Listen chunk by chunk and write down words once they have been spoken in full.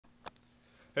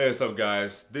Hey, what's up,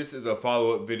 guys? This is a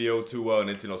follow-up video to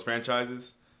Nintendo's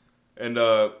franchises. And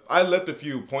I left a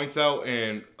few points out,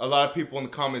 and a lot of people in the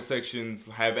comment sections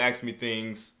have asked me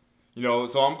things,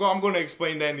 so I'm going to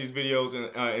explain that in these videos.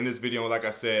 And in this video, like I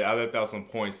said, I left out some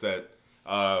points that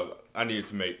I needed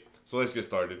to make. So let's get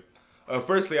started.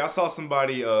 Firstly, I saw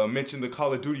somebody mention the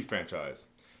Call of Duty franchise.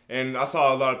 And I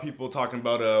saw a lot of people talking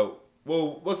about,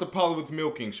 well, what's the problem with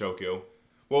milking, Shokyo?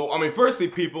 Well, firstly,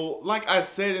 people, like I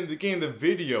said in the beginning of the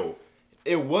video,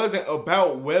 it wasn't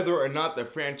about whether or not the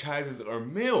franchises are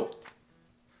milked.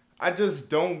 I just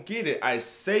don't get it. I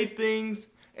say things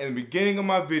in the beginning of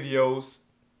my videos,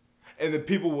 and then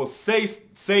people will say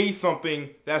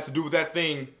something that has to do with that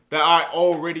thing that I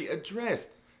already addressed.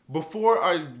 Before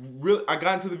I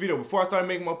got into the video, before I started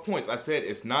making my points, I said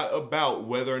it's not about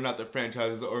whether or not the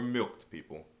franchises are milked,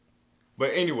 people.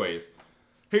 But anyways,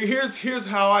 here's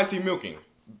how I see milking.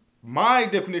 My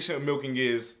definition of milking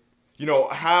is,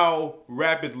 how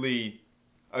rapidly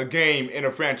a game in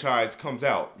a franchise comes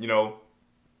out,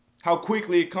 how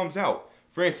quickly it comes out.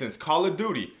 For instance, Call of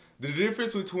Duty. The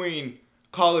difference between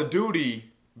Call of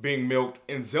Duty being milked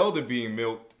and Zelda being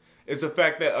milked is the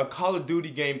fact that a Call of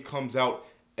Duty game comes out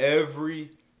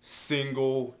every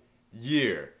single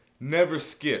year, never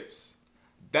skips.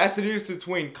 That's the difference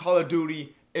between Call of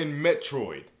Duty and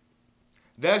Metroid.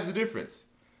 That's the difference.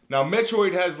 Now,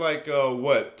 Metroid has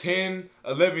 10,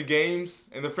 11 games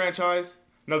in the franchise?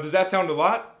 Now, does that sound a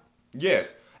lot?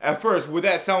 Yes. At first, would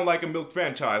that sound like a milk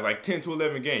franchise, like 10 to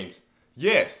 11 games?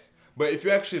 Yes. But if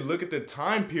you actually look at the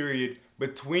time period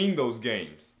between those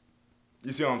games,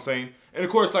 you see what I'm saying? And of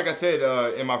course, like I said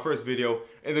in my first video,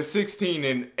 in the 16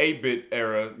 and 8-bit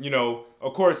era,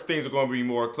 of course, things are going to be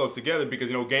more close together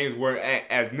because, games weren't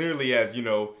as nearly as,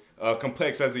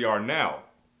 complex as they are now.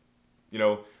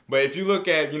 But if you look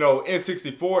at,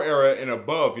 N64 era and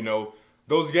above,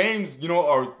 those games,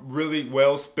 are really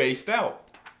well spaced out.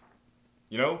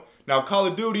 Now Call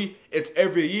of Duty, it's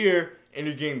every year and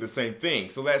you're getting the same thing.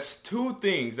 So that's two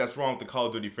things that's wrong with the Call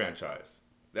of Duty franchise.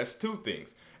 That's two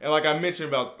things. And like I mentioned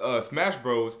about Smash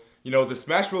Bros, the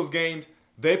Smash Bros games,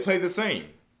 they play the same.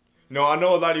 I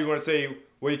know a lot of you are going to say,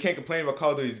 well, you can't complain about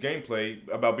Call of Duty's gameplay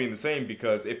about being the same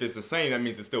because if it's the same, that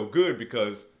means it's still good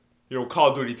because,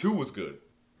 Call of Duty 2 was good.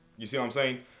 You see what I'm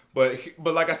saying? But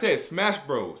like I said, Smash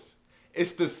Bros.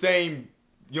 It's the same,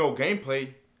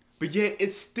 gameplay, but yet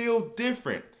it's still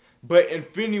different. But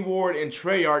Infinity Ward and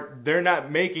Treyarch, they're not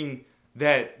making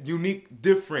that unique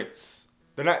difference.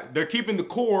 They're keeping the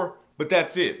core, but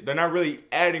that's it. They're not really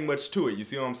adding much to it. You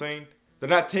see what I'm saying? They're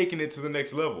not taking it to the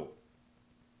next level.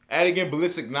 Adding in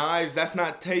ballistic knives, that's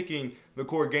not taking the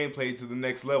core gameplay to the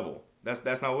next level.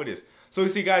 That's not what it is. So you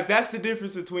see, guys, that's the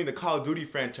difference between the Call of Duty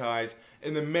franchise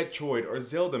and the Metroid or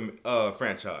Zelda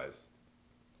franchise.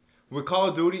 With Call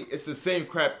of Duty, it's the same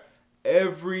crap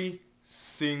every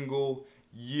single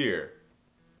year.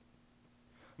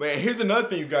 But here's another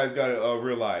thing you guys gotta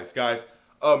realize, guys.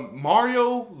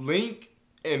 Mario, Link,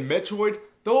 and Metroid,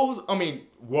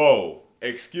 whoa,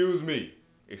 excuse me.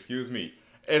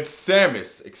 And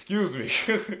Samus, excuse me.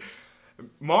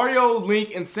 Mario,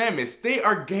 Link, and Samus, they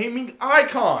are gaming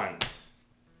icons.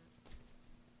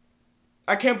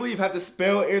 I can't believe I have to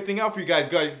spell everything out for you guys.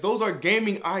 Guys, those are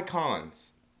gaming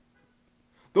icons.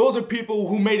 Those are people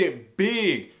who made it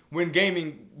big when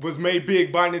gaming was made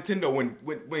big by Nintendo.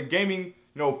 When gaming,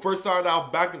 first started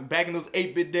out back in those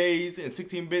 8-bit days and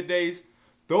 16-bit days,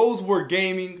 those were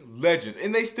gaming legends,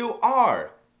 and they still are.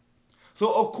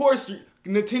 So of course,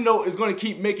 Nintendo is going to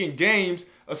keep making games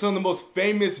of some of the most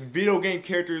famous video game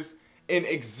characters in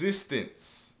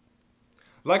existence.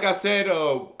 Like I said,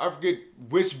 I forget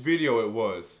which video it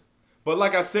was, but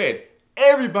like I said,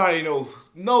 everybody knows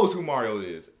who Mario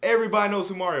is. Everybody knows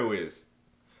who Mario is.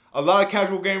 A lot of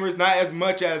casual gamers, not as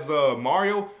much as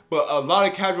Mario, but a lot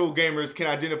of casual gamers can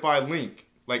identify Link.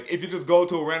 Like if you just go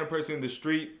to a random person in the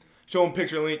street, show them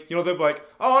picture Link, they'll be like,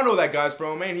 oh, I know that guy's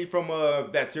from, man, he's from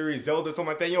that series Zelda, something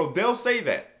like that. They'll say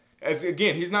that. As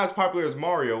again, he's not as popular as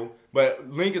Mario,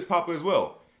 but Link is popular as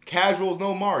well. Casuals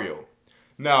know Mario.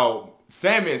 Now,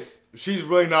 Samus, she's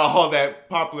really not all that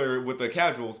popular with the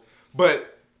casuals,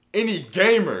 but any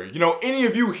gamer, any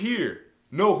of you here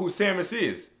know who Samus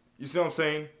is. You see what I'm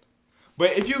saying?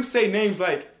 But if you say names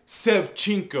like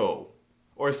Sevchenko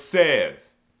or Sev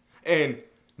and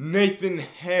Nathan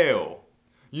Hale,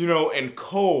 and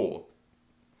Cole,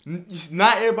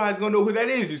 not everybody's gonna know who that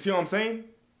is. You see what I'm saying?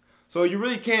 So you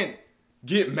really can't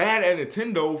get mad at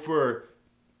Nintendo for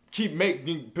keep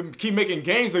making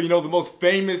games or the most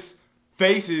famous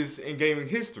faces in gaming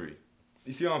history.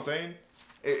 You see what I'm saying?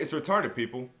 It's retarded,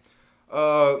 people.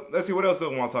 Let's see what else I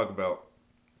want to talk about.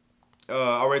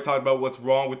 I already talked about what's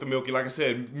wrong with the milking. Like I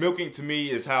said, milking to me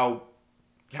is how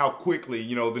quickly,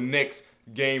 you know, the next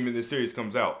game in the series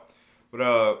comes out. But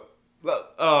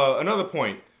another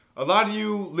point. A lot of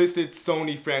you listed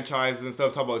Sony franchises and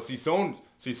stuff. Talk about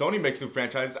Sony makes new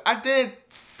franchises. I did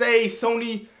say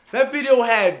Sony. That video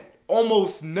had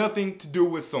almost nothing to do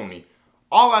with Sony.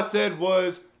 All I said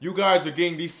was you guys are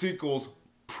getting these sequels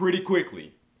pretty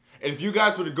quickly. And if you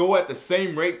guys were to go at the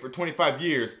same rate for 25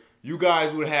 years, you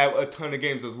guys would have a ton of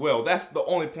games as well. That's the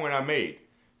only point I made.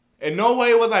 In no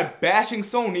way was I bashing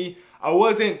Sony. I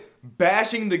wasn't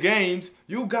bashing the games.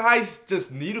 You guys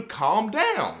just need to calm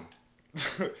down.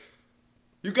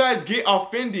 You guys get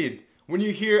offended when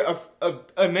you hear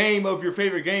a name of your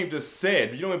favorite game just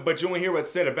said, but you don't hear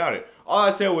what's said about it. All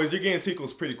I said was you're getting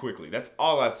sequels pretty quickly. That's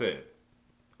all I said.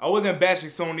 I wasn't bashing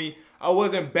Sony. I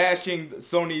wasn't bashing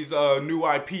Sony's new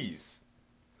IPs.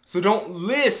 So don't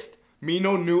list me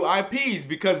no new IPs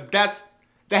because that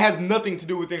has nothing to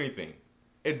do with anything.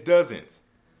 It doesn't.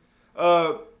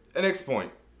 The next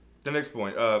point.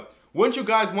 Wouldn't you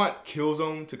guys want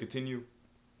Killzone to continue?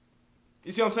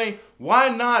 You see what I'm saying? Why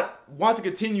not want to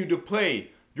continue to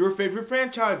play your favorite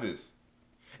franchises?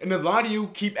 And a lot of you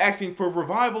keep asking for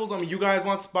revivals. I mean, you guys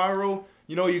want Spyro.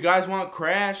 You guys want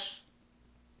Crash.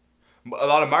 A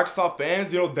lot of Microsoft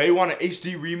fans, they want an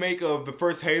HD remake of the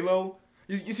first Halo.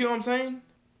 You see what I'm saying?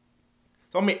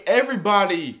 So, I mean,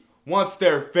 everybody wants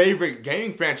their favorite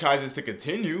gaming franchises to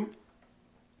continue.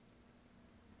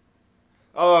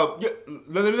 Let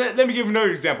me give you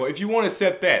another example. If you want to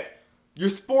set that, your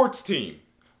sports team.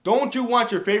 Don't you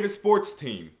want your favorite sports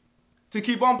team to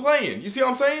keep on playing? You see what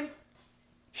I'm saying?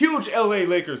 Huge LA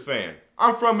Lakers fan.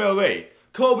 I'm from LA.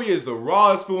 Kobe is the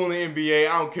rawest fool in the NBA.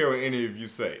 I don't care what any of you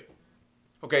say.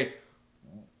 Okay,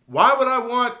 why would I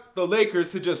want the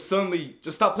Lakers to just suddenly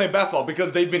stop playing basketball?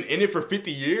 Because they've been in it for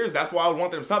 50 years? That's why I would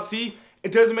want them to stop? See,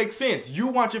 it doesn't make sense. You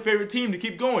want your favorite team to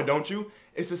keep going, don't you?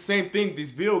 It's the same thing with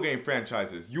these video game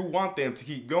franchises. You want them to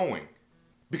keep going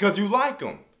because you like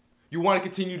them. You want to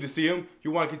continue to see them.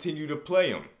 You want to continue to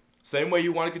play them. Same way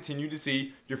you want to continue to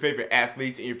see your favorite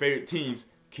athletes and your favorite teams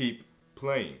keep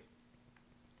playing.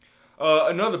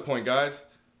 Another point, guys.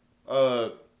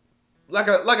 Like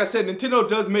I said, Nintendo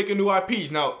does make a new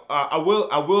IPs. Now, I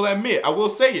will admit, I will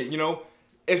say it.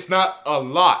 It's not a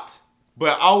lot,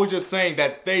 but I was just saying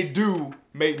that they do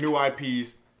make new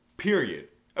IPs. Period.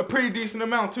 A pretty decent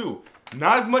amount too.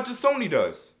 Not as much as Sony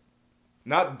does.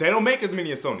 They don't make as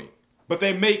many as Sony. But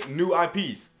they make new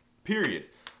IPs, period.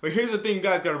 But here's the thing you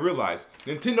guys gotta realize.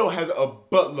 Nintendo has a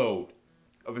buttload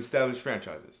of established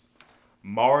franchises.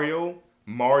 Mario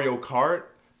Kart,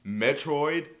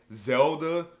 Metroid,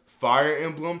 Zelda, Fire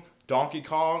Emblem, Donkey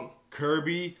Kong,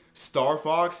 Kirby, Star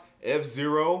Fox,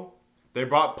 F-Zero. They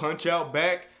brought Punch-Out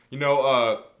back. I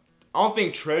don't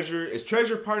think is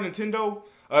Treasure part of Nintendo?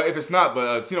 If it's not,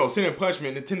 but Sin and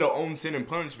Punishment, Nintendo owns Sin and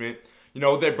Punishment.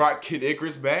 They brought Kid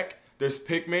Icarus back. There's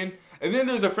Pikmin. And then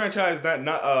there's a franchise that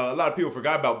a lot of people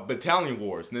forgot about, Battalion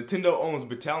Wars. Nintendo owns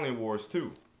Battalion Wars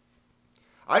too.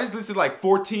 I just listed like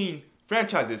 14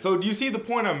 franchises. So do you see the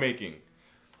point I'm making?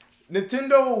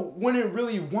 Nintendo wouldn't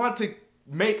really want to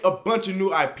make a bunch of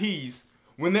new IPs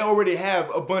when they already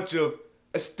have a bunch of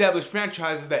established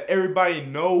franchises that everybody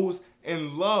knows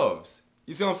and loves.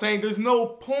 You see what I'm saying? There's no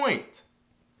point.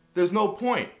 There's no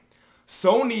point.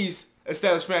 Sony's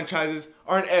established franchises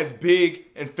aren't as big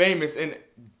and famous and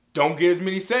don't get as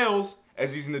many sales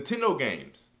as these Nintendo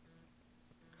games.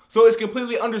 So it's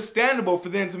completely understandable for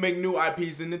them to make new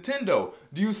IPs than Nintendo.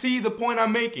 Do you see the point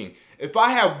I'm making? If I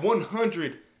have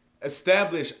 100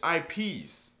 established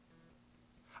IPs,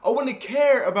 I wouldn't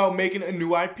care about making a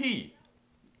new IP.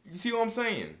 You see what I'm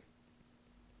saying?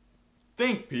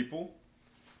 Think, people.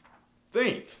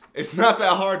 Think. It's not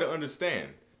that hard to understand.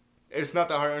 It's not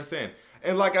that hard to understand.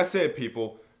 And like I said,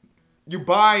 people, you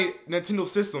buy Nintendo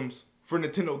systems for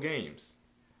Nintendo games.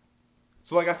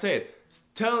 So like I said,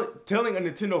 telling a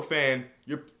Nintendo fan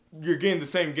you're getting the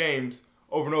same games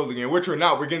over and over again, which we're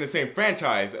not. We're getting the same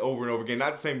franchise over and over again,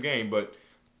 not the same game, but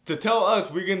to tell us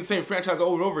we're getting the same franchise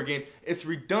over and over again, it's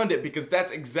redundant because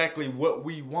that's exactly what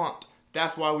we want.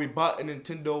 That's why we bought a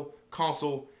Nintendo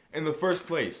console in the first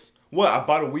place. What, I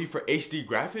bought a Wii for HD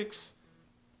graphics?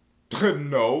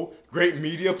 No. Great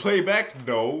media playback?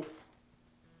 No.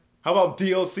 How about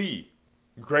DLC?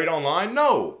 Great online?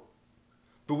 No.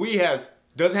 The Wii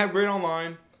doesn't have great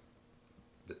online.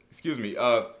 Excuse me.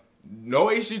 No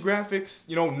HD graphics.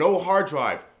 No hard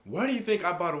drive. Why do you think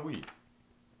I bought a Wii?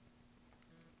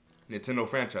 Nintendo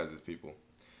franchises, people.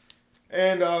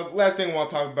 And last thing I want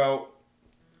to talk about.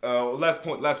 Last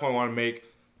point I want to make,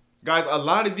 guys. A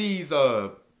lot of these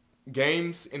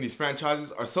games in these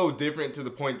franchises are so different to the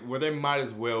point where they might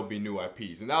as well be new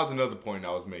IPs. And that was another point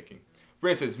I was making. For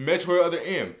instance, Metroid Other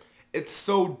M, it's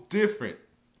so different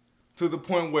to the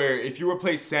point where if you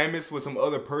replace Samus with some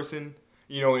other person,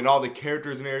 you know, and all the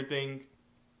characters and everything,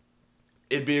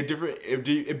 it'd be a different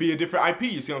IP.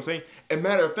 You see what I'm saying? As a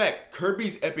matter of fact,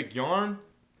 Kirby's Epic Yarn,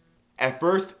 at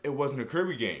first it wasn't a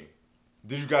Kirby game.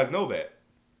 Did you guys know that?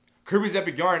 Kirby's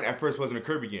Epic Yarn at first wasn't a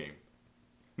Kirby game.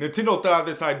 Nintendo thought out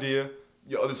this idea,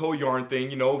 you know, this whole yarn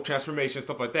thing, you know, transformation,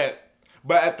 stuff like that.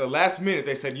 But at the last minute,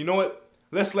 they said, you know what?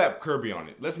 Let's slap Kirby on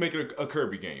it. Let's make it a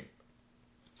Kirby game.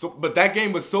 So, but that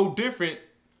game was so different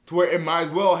to where it might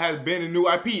as well have been a new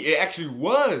IP. It actually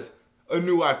was a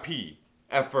new IP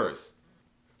at first.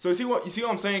 So you see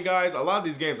what I'm saying, guys? A lot of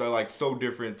these games are like so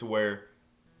different to where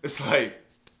it's like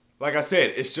I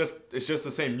said, it's just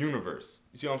the same universe.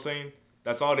 You see what I'm saying?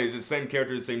 That's all it is. It's the same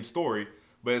character, the same story,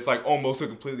 but it's like almost a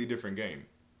completely different game.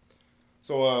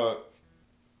 So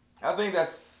I think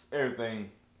that's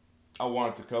everything I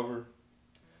wanted to cover.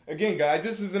 Again, guys,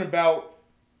 this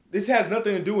has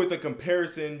nothing to do with the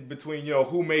comparison between, you know,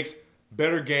 who makes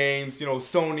better games, you know,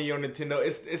 Sony or Nintendo.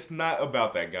 It's not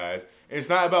about that, guys. And it's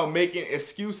not about making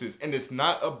excuses, and it's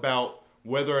not about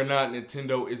whether or not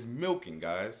Nintendo is milking,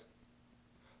 guys.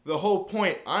 The whole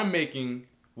point I'm making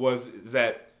is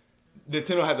that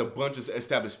Nintendo has a bunch of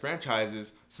established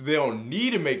franchises, so they don't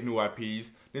need to make new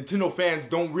IPs. Nintendo fans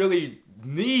don't really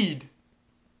need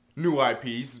new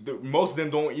IPs. Most of them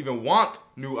don't even want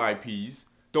new IPs,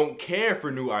 don't care for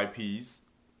new IPs.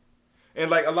 And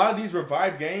like a lot of these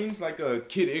revived games, like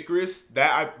Kid Icarus,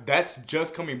 that's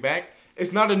just coming back.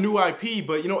 It's not a new IP,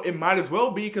 but you know, it might as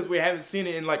well be because we haven't seen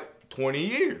it in like 20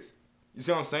 years. You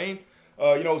see what I'm saying?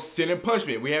 You know, Sin and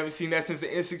Punishment, we haven't seen that since the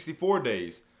N64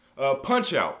 days.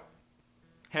 Punch Out,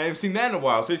 haven't seen that in a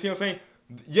while. So you see what I'm saying?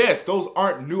 Yes, those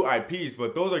aren't new IPs,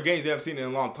 but those are games you haven't seen in a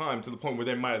long time to the point where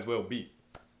they might as well be.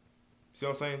 See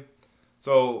what I'm saying?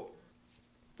 So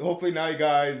hopefully now you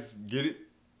guys get it.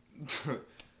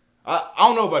 I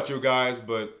don't know about you guys,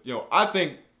 but you know, I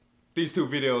think these two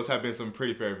videos have been some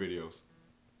pretty fair videos.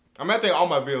 I mean, I think all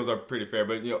my videos are pretty fair,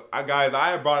 but you know,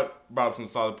 I brought up some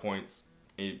solid points.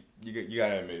 And you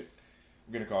gotta admit it.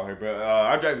 I'm gonna call here, but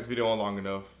I dragged this video on long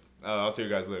enough. I'll see you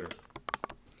guys later.